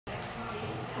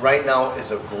Right now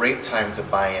is a great time to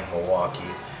buy in Milwaukee.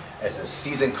 As the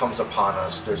season comes upon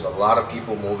us, there's a lot of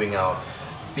people moving out.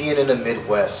 Being in the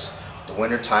Midwest, the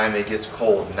winter time it gets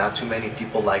cold. Not too many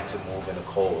people like to move in the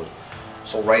cold.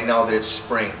 So right now that it's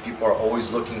spring, people are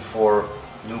always looking for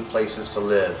new places to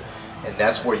live. And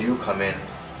that's where you come in.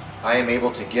 I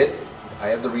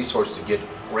have the resources to get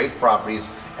great properties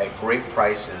at great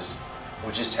prices.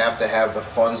 We just have to have the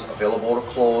funds available to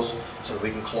close so that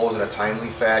we can close in a timely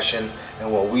fashion.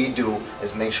 And what we do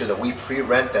is make sure that we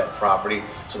pre-rent that property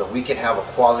so that we can have a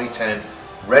quality tenant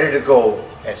ready to go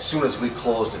as soon as we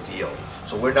close the deal.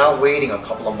 So we're not waiting a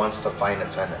couple of months to find a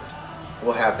tenant.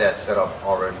 We'll have that set up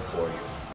already for you.